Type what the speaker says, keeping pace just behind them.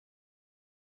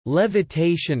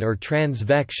Levitation or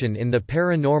transvection in the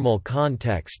paranormal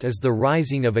context is the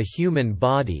rising of a human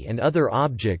body and other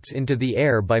objects into the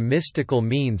air by mystical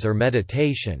means or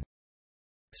meditation.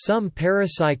 Some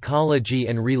parapsychology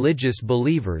and religious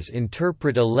believers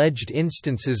interpret alleged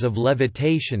instances of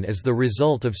levitation as the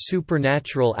result of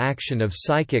supernatural action of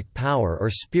psychic power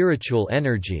or spiritual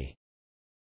energy.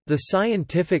 The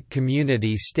scientific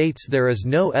community states there is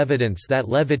no evidence that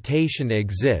levitation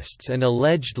exists and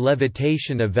alleged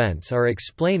levitation events are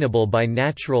explainable by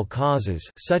natural causes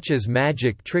such as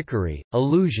magic trickery,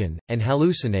 illusion, and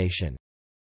hallucination.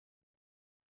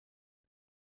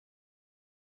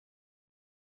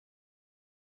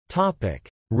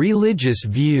 Religious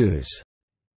views.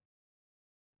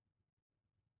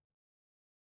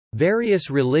 Various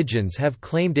religions have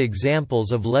claimed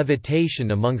examples of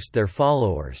levitation amongst their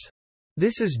followers.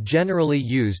 This is generally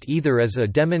used either as a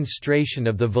demonstration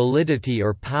of the validity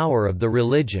or power of the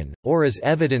religion, or as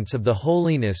evidence of the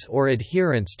holiness or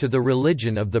adherence to the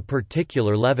religion of the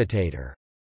particular levitator.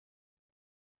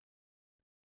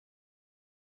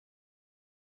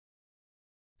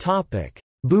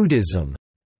 Buddhism.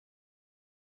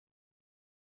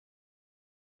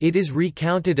 It is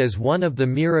recounted as one of the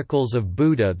miracles of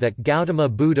Buddha that Gautama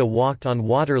Buddha walked on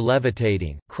water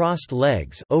levitating crossed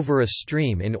legs over a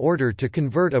stream in order to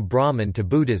convert a Brahmin to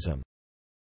Buddhism.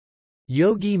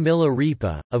 Yogi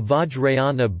Milarepa, a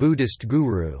Vajrayana Buddhist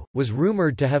guru, was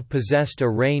rumored to have possessed a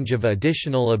range of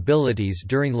additional abilities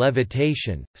during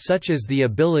levitation, such as the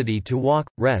ability to walk,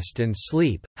 rest and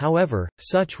sleep, however,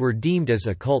 such were deemed as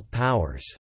occult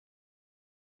powers.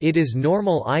 It is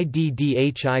normal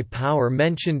IDDHI power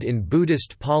mentioned in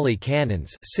Buddhist Pali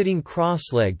canons. Sitting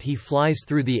cross-legged he flies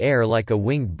through the air like a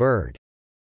winged bird.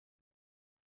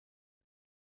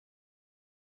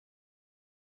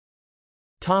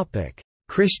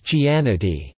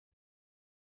 Christianity.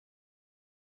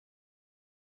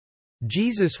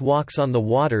 Jesus walks on the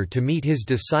water to meet his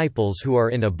disciples who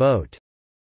are in a boat.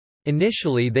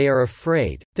 Initially they are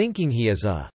afraid, thinking he is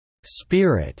a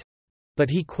spirit, but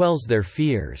he quells their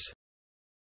fears.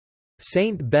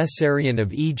 Saint Bessarion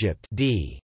of Egypt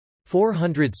d.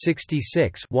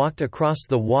 466 walked across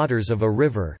the waters of a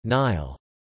river, Nile.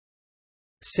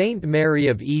 Saint Mary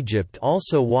of Egypt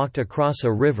also walked across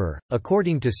a river,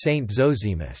 according to Saint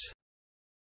Zosimus.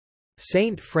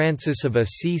 Saint Francis of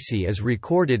Assisi is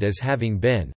recorded as having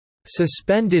been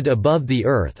suspended above the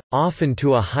earth, often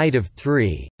to a height of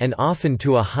 3, and often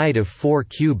to a height of 4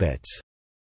 cubits.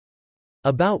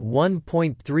 About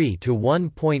 1.3 to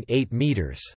 1.8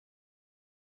 meters.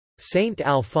 Saint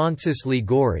Alphonsus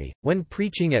Liguori, when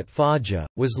preaching at Foggia,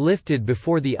 was lifted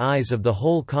before the eyes of the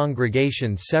whole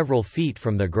congregation several feet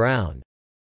from the ground.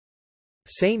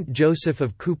 Saint Joseph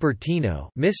of Cupertino,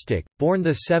 mystic, born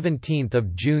the 17th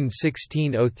of June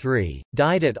 1603,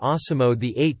 died at Osimo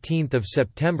the 18th of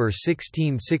September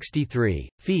 1663.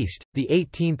 Feast, the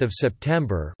 18th of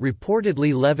September,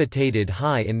 reportedly levitated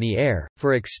high in the air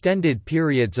for extended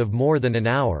periods of more than an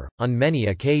hour on many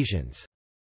occasions.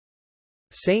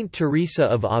 Saint Teresa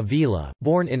of Avila,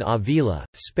 born in Avila,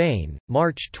 Spain,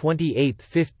 March 28,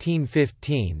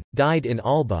 1515, died in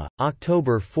Alba,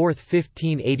 October 4,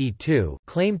 1582,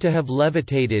 claimed to have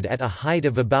levitated at a height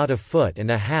of about 1.5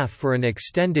 feet for an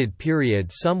extended period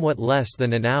somewhat less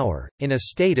than an hour, in a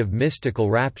state of mystical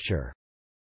rapture.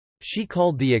 She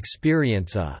called the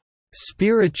experience a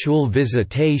spiritual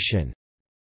visitation.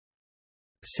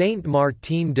 Saint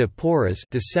Martin de Porres,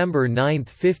 December 9,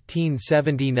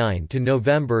 1579 to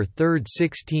November 3,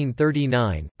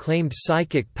 1639, claimed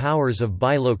psychic powers of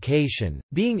bilocation,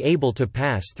 being able to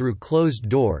pass through closed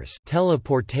doors,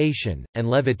 teleportation, and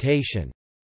levitation.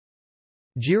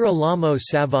 Girolamo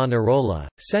Savonarola,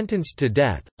 sentenced to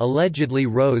death, allegedly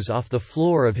rose off the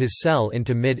floor of his cell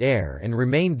into mid-air and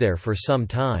remained there for some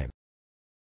time.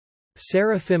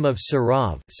 Seraphim of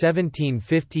Sarov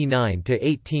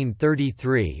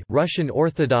 (1759–1833), Russian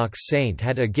Orthodox saint,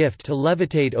 had a gift to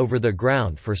levitate over the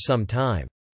ground for some time.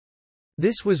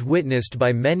 This was witnessed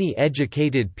by many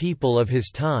educated people of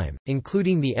his time,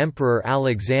 including the Emperor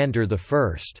Alexander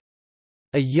I.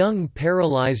 A young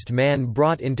paralyzed man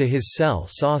brought into his cell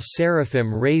saw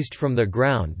seraphim raised from the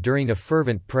ground during a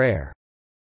fervent prayer.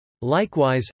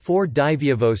 Likewise, 4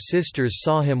 Divyevo sisters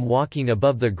saw him walking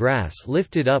above the grass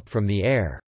lifted up from the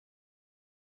air.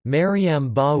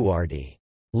 Mariam Bawardi,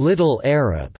 Little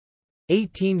Arab,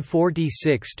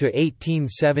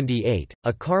 1846–1878,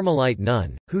 a Carmelite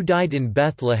nun, who died in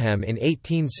Bethlehem in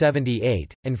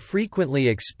 1878, and frequently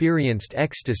experienced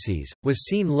ecstasies, was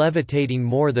seen levitating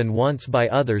more than once by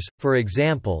others, for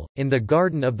example, in the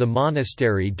garden of the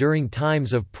monastery during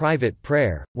times of private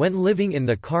prayer, when living in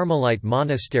the Carmelite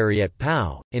monastery at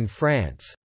Pau, in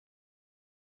France.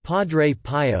 Padre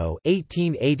Pio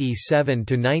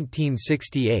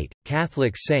 (1887–1968),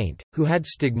 Catholic saint, who had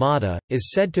stigmata,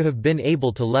 is said to have been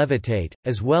able to levitate,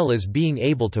 as well as being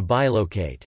able to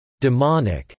bilocate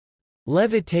demonic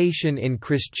levitation in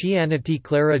Christianity.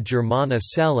 Clara Germana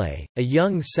Selle, a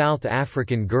young South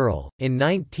African girl, in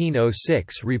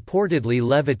 1906 reportedly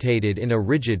levitated in a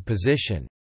rigid position.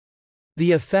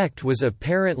 The effect was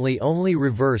apparently only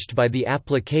reversed by the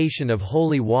application of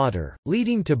holy water,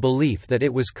 leading to belief that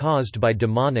it was caused by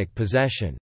demonic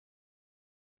possession.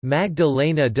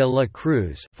 Magdalena de la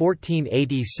Cruz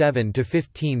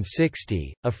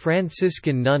 (1487–1560), a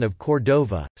Franciscan nun of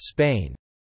Cordova, Spain.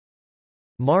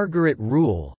 Margaret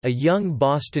Rule, a young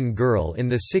Boston girl in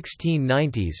the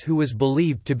 1690s who was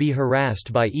believed to be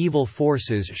harassed by evil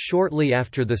forces shortly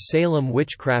after the Salem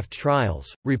witchcraft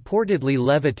trials, reportedly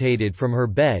levitated from her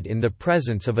bed in the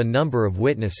presence of a number of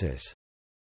witnesses.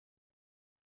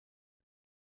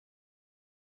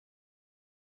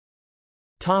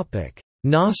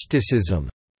 Gnosticism.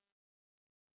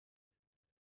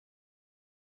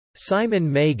 Simon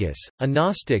Magus, a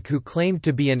Gnostic who claimed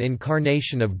to be an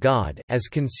incarnation of God as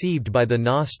conceived by the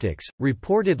Gnostics,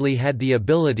 reportedly had the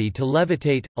ability to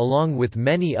levitate, along with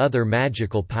many other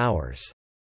magical powers.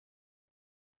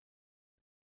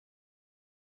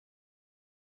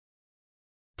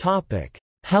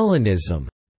 Hellenism.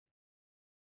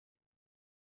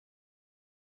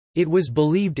 It was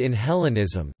believed in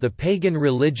Hellenism, the pagan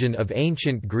religion of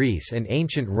ancient Greece and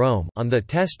ancient Rome, on the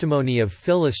testimony of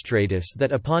Philostratus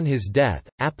that upon his death,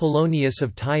 Apollonius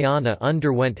of Tyana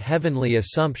underwent heavenly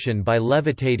assumption by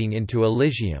levitating into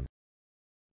Elysium.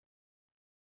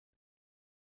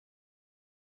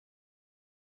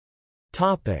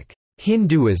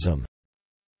 Hinduism.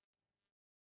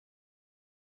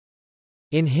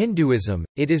 In Hinduism,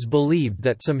 it is believed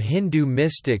that some Hindu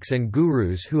mystics and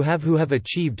gurus who have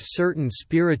achieved certain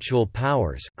spiritual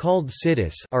powers called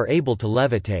siddhis are able to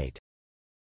levitate.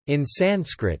 In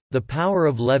Sanskrit, the power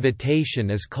of levitation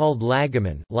is called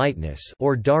lagaman, lightness,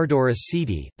 or dardura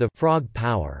siddhi, the frog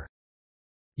power.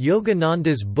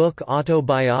 Yogananda's book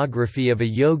Autobiography of a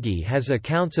Yogi has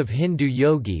accounts of Hindu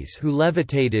yogis who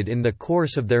levitated in the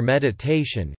course of their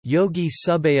meditation. Yogi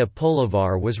Subhaya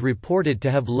Pulavar was reported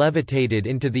to have levitated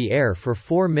into the air for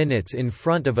 4 minutes in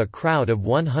front of a crowd of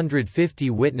 150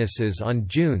 witnesses on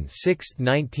June 6,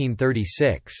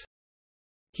 1936.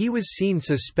 He was seen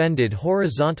suspended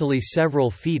horizontally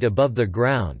several feet above the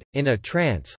ground, in a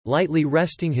trance, lightly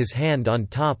resting his hand on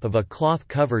top of a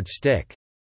cloth-covered stick.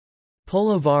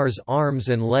 Pulavar's arms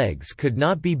and legs could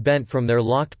not be bent from their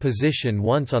locked position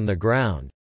once on the ground.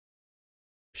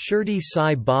 Shirdi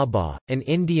Sai Baba, an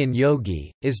Indian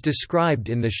yogi, is described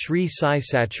in the Sri Sai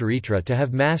Satcharitra to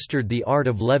have mastered the art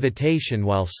of levitation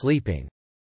while sleeping.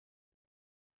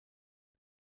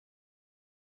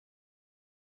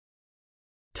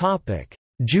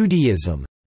 Judaism.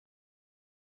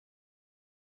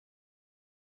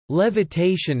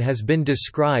 Levitation has been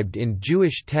described in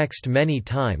Jewish text many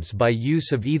times by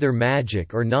use of either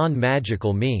magic or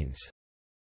non-magical means.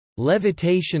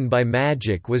 Levitation by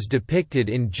magic was depicted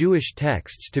in Jewish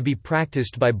texts to be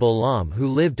practiced by Balaam, who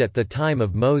lived at the time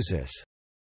of Moses.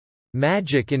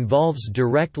 Magic involves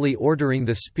directly ordering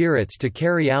the spirits to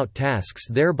carry out tasks,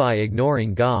 thereby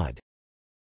ignoring God.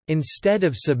 Instead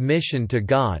of submission to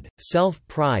God,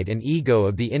 self-pride and ego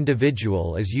of the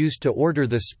individual is used to order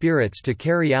the spirits to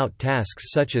carry out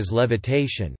tasks such as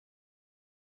levitation.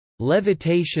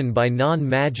 Levitation by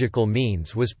non-magical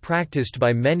means was practiced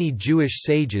by many Jewish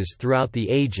sages throughout the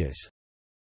ages.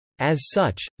 As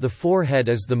such, the forehead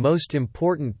is the most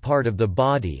important part of the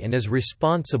body and is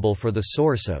responsible for the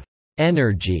source of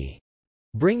energy,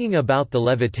 bringing about the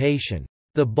levitation.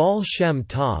 The Baal Shem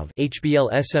Tov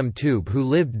HBLSM who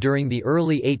lived during the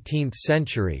early 18th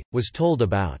century, was told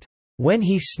about, "When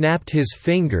he snapped his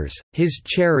fingers, his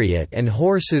chariot and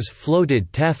horses floated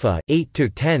tefa 8 to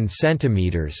 10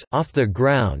 centimeters off the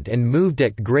ground and moved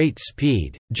at great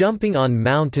speed, jumping on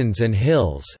mountains and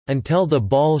hills, until the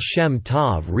Baal Shem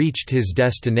Tov reached his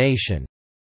destination."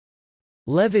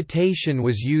 Levitation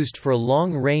was used for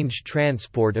long-range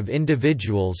transport of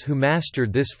individuals who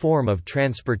mastered this form of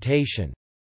transportation.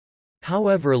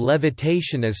 However,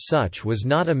 levitation as such was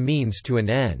not a means to an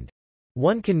end.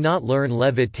 One cannot learn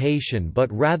levitation but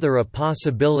rather a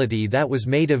possibility that was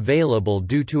made available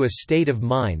due to a state of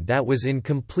mind that was in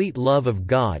complete love of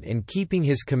God and keeping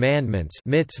His commandments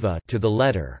mitzvah to the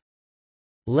letter.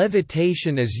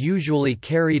 Levitation is usually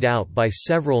carried out by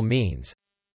several means.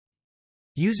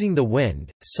 Using the wind,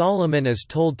 Solomon is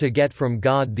told to get from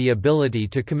God the ability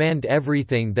to command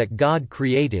everything that God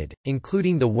created,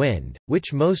 including the wind,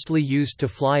 which mostly used to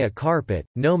fly a carpet,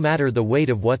 no matter the weight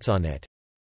of what's on it.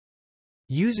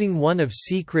 Using one of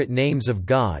secret names of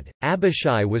God,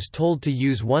 Abishai was told to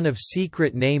use one of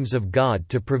secret names of God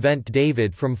to prevent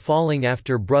David from falling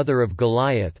after brother of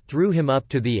Goliath threw him up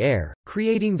to the air,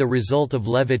 creating the result of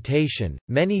levitation.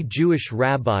 Many Jewish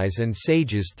rabbis and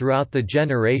sages throughout the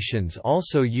generations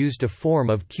also used a form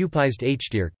of kupized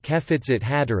hdir, kefitzit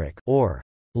hadarik, or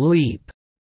leap,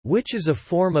 which is a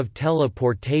form of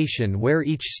teleportation where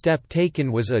each step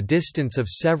taken was a distance of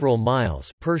several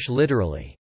miles, persh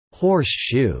literally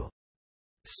horseshoe.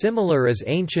 Similar as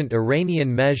ancient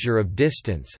Iranian measure of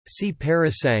distance, see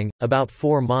parasang, about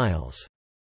 4 miles.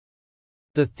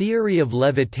 The theory of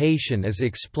levitation is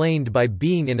explained by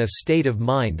being in a state of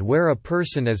mind where a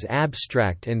person is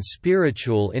abstract and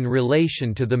spiritual in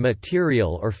relation to the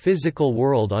material or physical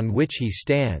world on which he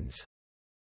stands.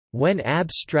 When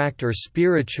abstract or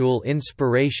spiritual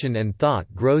inspiration and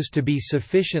thought grows to be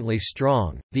sufficiently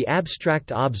strong, the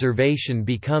abstract observation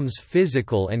becomes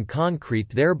physical and concrete,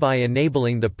 thereby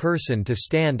enabling the person to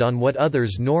stand on what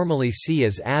others normally see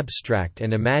as abstract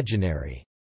and imaginary.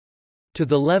 To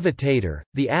the levitator,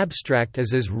 the abstract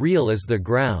is as real as the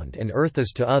ground and earth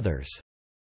is to others.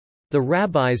 The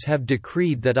rabbis have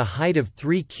decreed that a height of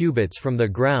 3 cubits from the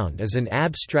ground is an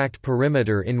abstract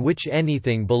perimeter in which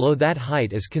anything below that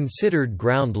height is considered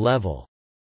ground level.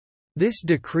 This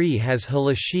decree has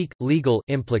halachic legal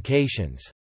implications.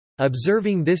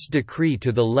 Observing this decree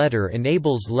to the letter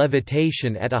enables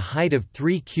levitation at a height of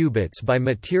 3 cubits by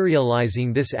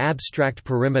materializing this abstract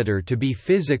perimeter to be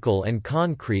physical and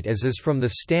concrete as is from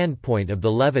the standpoint of the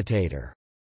levitator.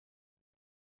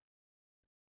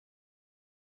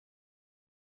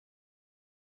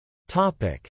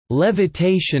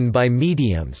 Levitation by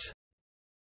mediums.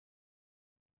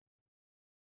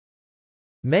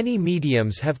 Many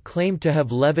mediums have claimed to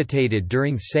have levitated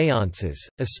during séances,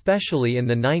 especially in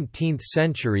the 19th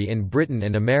century in Britain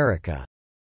and America.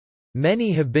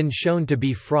 Many have been shown to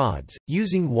be frauds,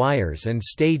 using wires and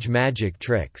stage magic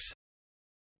tricks.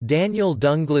 Daniel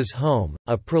Douglas Home,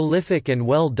 a prolific and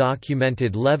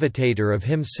well-documented levitator of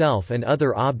himself and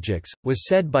other objects, was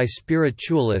said by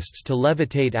spiritualists to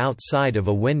levitate outside of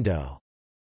a window.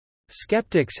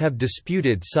 Skeptics have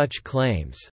disputed such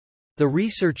claims. The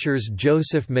researchers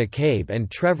Joseph McCabe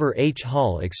and Trevor H.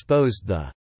 Hall exposed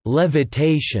the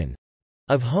levitation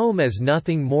of Home as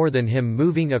nothing more than him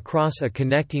moving across a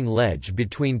connecting ledge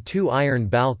between 2 iron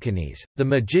balconies. The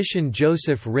magician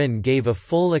Joseph Rinn gave a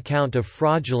full account of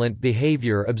fraudulent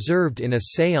behavior observed in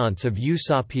a séance of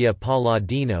Eusapia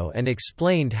Palladino and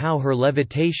explained how her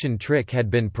levitation trick had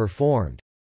been performed.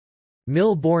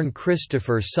 Milbourne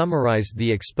Christopher summarized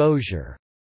the exposure.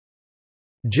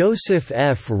 Joseph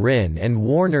F. Rinn and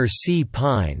Warner C.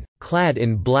 Pine, clad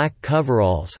in black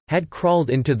coveralls, had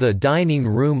crawled into the dining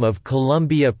room of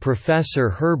Columbia professor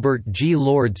Herbert G.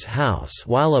 Lord's house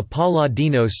while a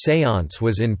Palladino séance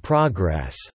was in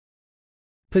progress.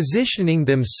 Positioning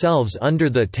themselves under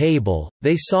the table,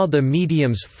 they saw the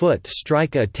medium's foot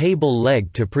strike a table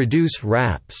leg to produce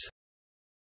raps.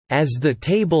 As the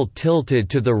table tilted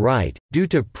to the right, due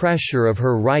to pressure of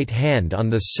her right hand on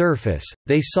the surface,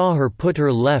 they saw her put her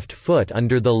left foot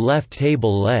under the left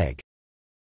table leg.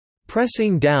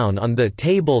 Pressing down on the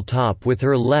tabletop with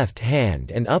her left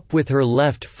hand and up with her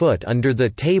left foot under the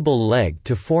table leg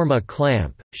to form a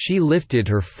clamp, she lifted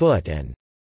her foot and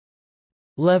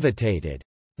levitated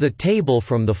the table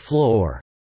from the floor.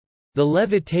 The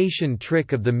levitation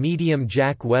trick of the medium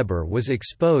Jack Weber was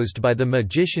exposed by the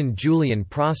magician Julian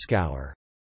Proskauer.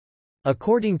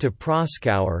 According to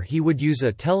Proskauer, he would use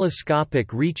a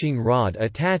telescopic reaching rod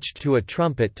attached to a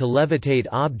trumpet to levitate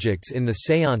objects in the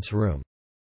séance room.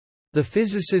 The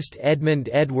physicist Edmund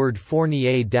Edward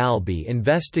Fournier Dalby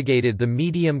investigated the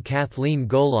medium Kathleen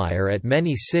Goliar at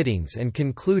many sittings and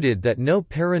concluded that no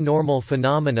paranormal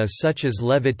phenomena such as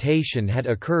levitation had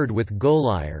occurred with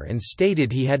Goliar and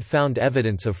stated he had found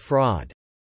evidence of fraud.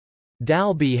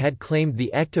 Dalby had claimed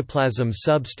the ectoplasm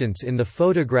substance in the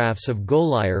photographs of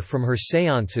Goliar from her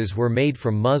séances were made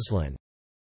from muslin.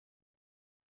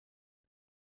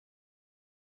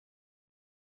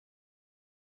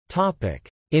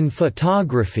 In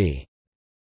photography,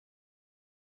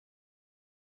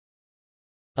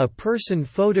 A person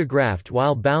photographed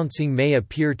while bouncing may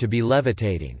appear to be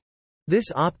levitating.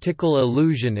 This optical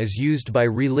illusion is used by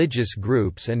religious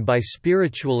groups and by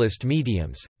spiritualist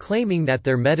mediums, claiming that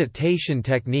their meditation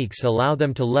techniques allow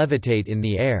them to levitate in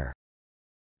the air.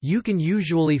 You can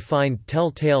usually find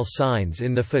telltale signs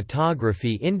in the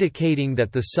photography indicating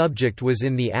that the subject was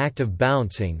in the act of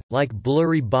bouncing, like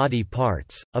blurry body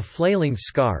parts, a flailing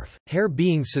scarf, hair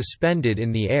being suspended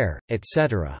in the air,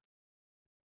 etc.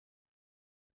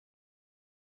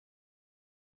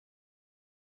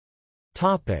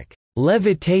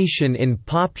 Levitation in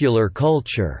popular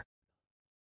culture.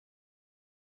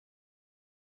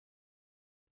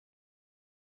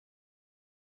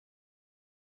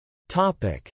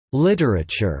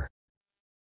 Literature.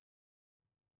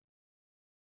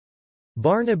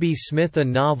 Barnaby Smith, a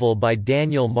novel by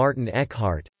Daniel Martin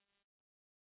Eckhart.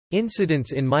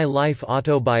 Incidents in My Life,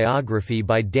 autobiography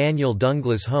by Daniel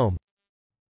Douglas Home.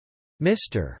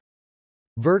 Mr.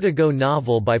 Vertigo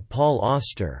novel by Paul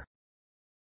Auster.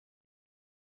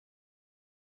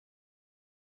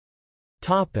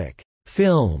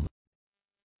 Film.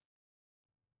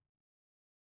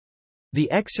 The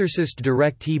Exorcist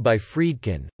directee by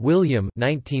Friedkin, William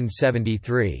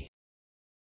 1973.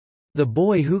 The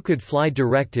Boy Who Could Fly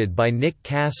directed by Nick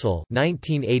Castle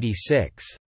 1986.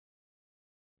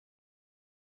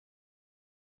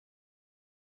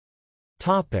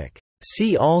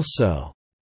 See also: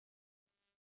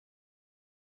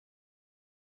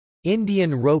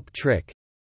 Indian rope trick.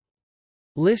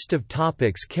 List of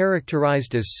topics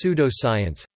characterized as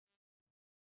pseudoscience.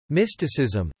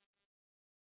 Mysticism.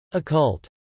 Occult.